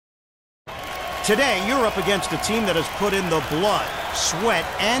Today, you're up against a team that has put in the blood, sweat,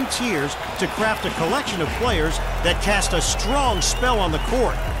 and tears to craft a collection of players that cast a strong spell on the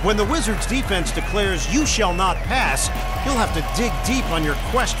court. When the Wizards defense declares you shall not pass, you'll have to dig deep on your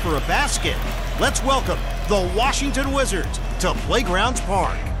quest for a basket. Let's welcome the Washington Wizards to Playgrounds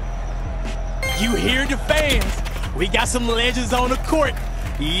Park. You hear the fans? We got some legends on the court.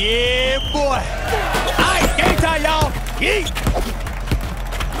 Yeah, boy. All right, game time, y'all. Yeet.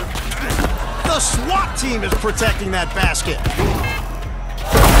 The SWAT team is protecting that basket.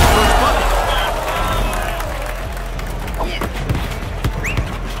 First bucket.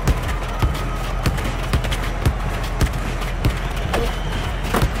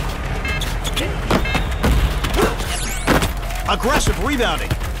 Aggressive rebounding.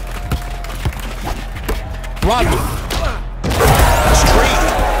 Rodman.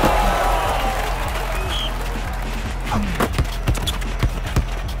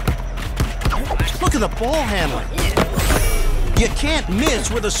 Look at the ball handling. You can't miss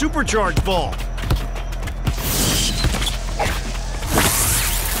with a supercharged ball.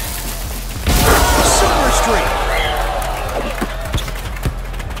 Super streak.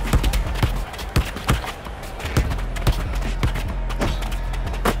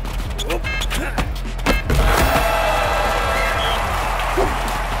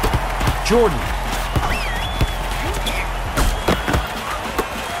 Jordan.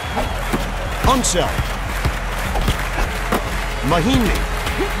 Unsell. Mahimi.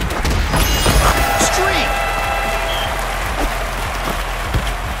 Streak.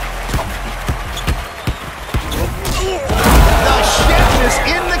 The chef is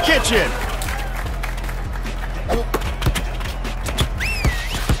in the kitchen.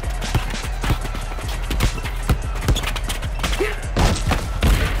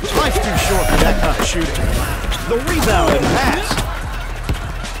 Life's too short for that kind of shooting. The rebound and pass.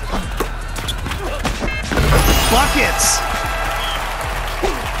 Buckets!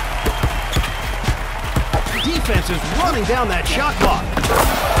 Defense is running down that shot clock.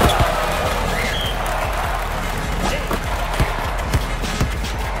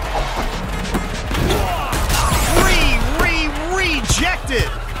 Rejected!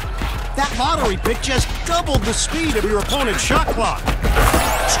 That lottery pick just doubled the speed of your opponent's shot clock.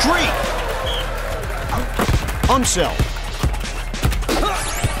 Streak! Unsell.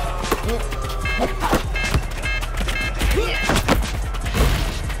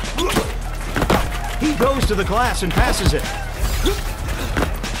 He goes to the glass and passes it.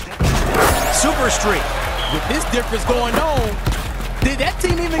 Super streak. With this difference going on, did that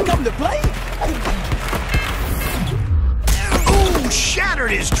team even come to play? Ooh,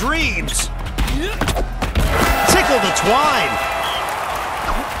 shattered his dreams. Tickle the twine.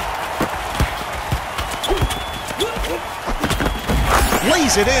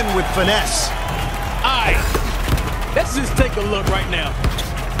 Lays it in with finesse. All right, let's just take a look right now.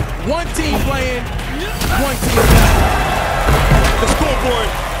 One team playing, one team not. The scoreboard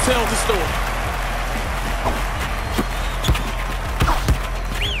tells the story.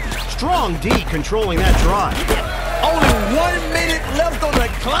 Strong D controlling that drive. Only 1 minute left on the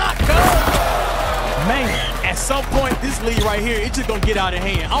clock, huh? Man, at some point, this lead right here, it's just gonna get out of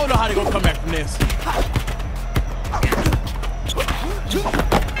hand. I don't know how they're gonna come back from this.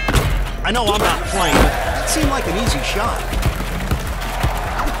 I know I'm not playing, but it seemed like an easy shot.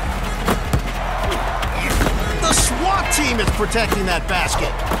 The SWAT team is protecting that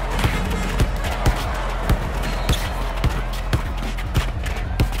basket.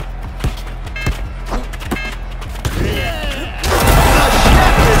 The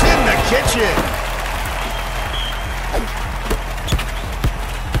chef is in the kitchen.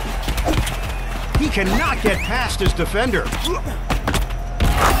 He cannot get past his defender.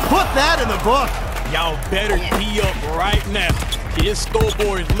 Put that in the book. Y'all better tee up right now. This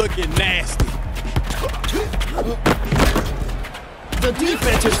scoreboard is looking nasty. The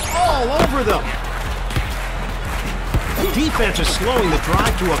defense is all over them. The defense is slowing the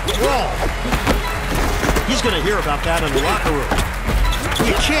drive to a crawl. He's going to hear about that in the locker room.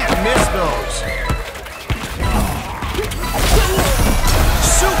 You can't miss those.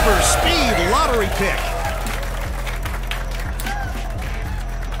 Super speed lottery pick.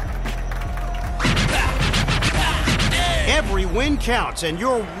 Every win counts, and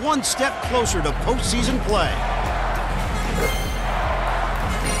you're one step closer to postseason play.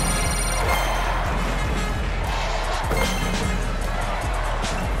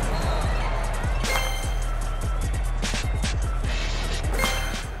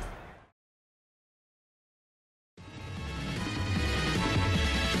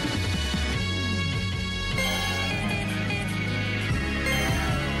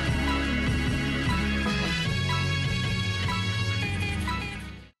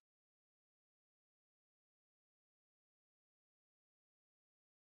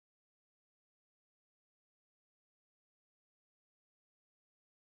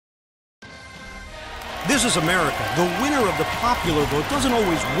 This is America. The winner of the popular vote doesn't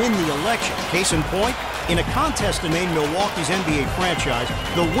always win the election. Case in point, in a contest to name Milwaukee's NBA franchise,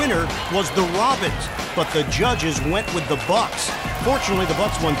 the winner was the Robins, but the judges went with the Bucks. Fortunately, the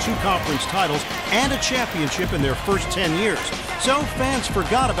Bucks won 2 conference titles and a championship in their first 10 years. So fans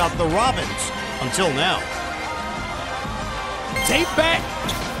forgot about the Robins until now. Take back,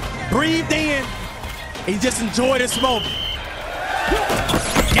 breathed in, and just enjoy this moment.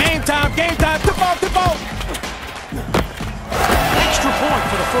 Game time, tip off. Extra point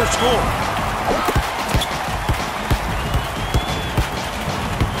for the first score.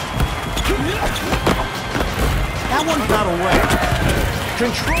 That one got away.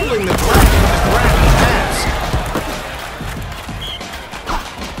 Controlling the glass with a grabby pass.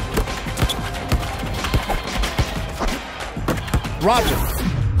 Rodman.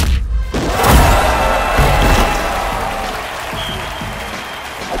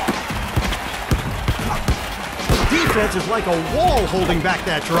 Defense is like a wall holding back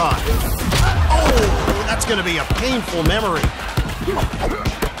that drive. Oh, that's going to be a painful memory.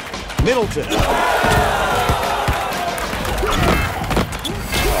 Middleton.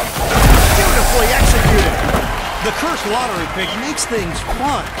 Beautifully executed. The cursed lottery pick makes things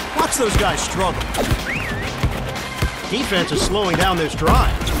fun. Watch those guys struggle. Defense is slowing down this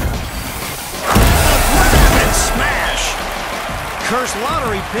drive. And smash. Cursed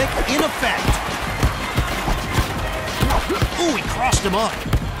lottery pick in effect. Ooh, he crossed him up.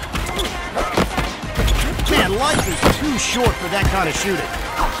 Man, life is too short for that kind of shooting.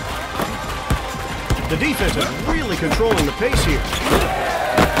 The defense is really controlling the pace here.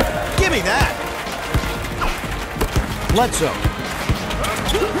 Give me that. Bledsoe.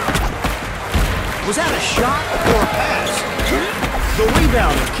 Was that a shot or a pass? The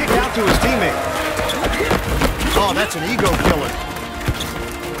rebound is kicked out to his teammate. Oh, that's an ego killer.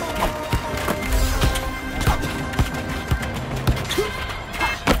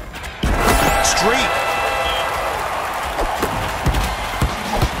 Streak.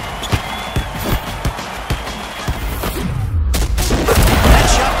 That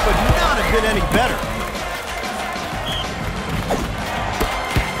shot could not have been any better.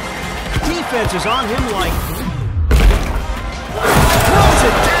 Defense is on him like... throws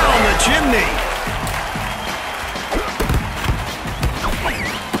it down the chimney.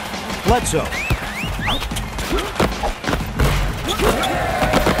 Bledsoe.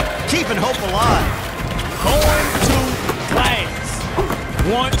 Keeping hope alive. Going to glass.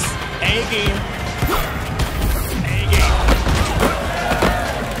 Once again.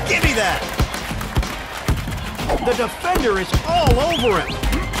 Give me that. The defender is all over him.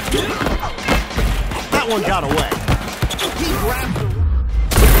 That one got away. He grabbed the...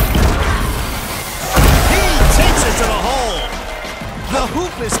 he takes it to the hole. The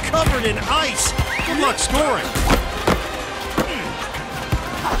hoop is covered in ice. Good luck scoring.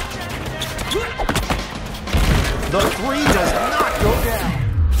 The three does not go down.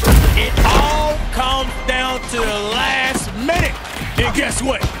 It all comes down to the last minute. And guess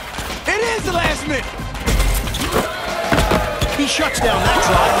what? It is the last minute. He shuts down that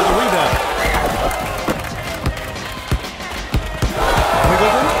drive with a rebound.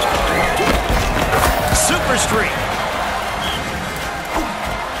 Wiggleton. Super streak.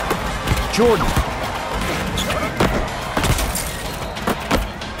 Jordan.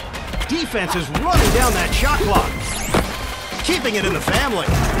 Defense is running down that shot clock. Keeping it in the family.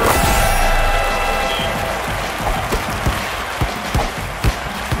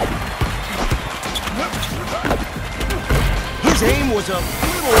 His aim was a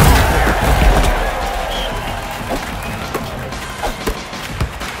little off there.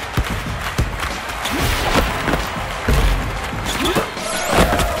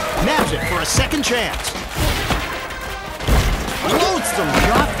 Nabs it for a second chance. Loathsome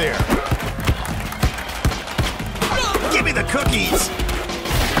shot there. Give me the cookies.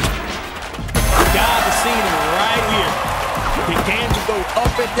 Guys are seeing it right here. The game can go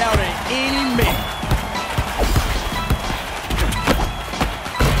up and down at any minute.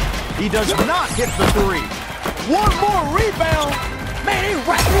 He does not hit the three. One more rebound. Man, they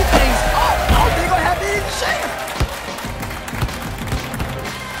racking things up. I don't think they're going to have any chance.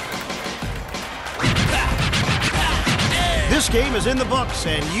 This game is in the books,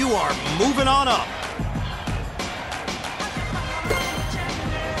 and you are moving on up.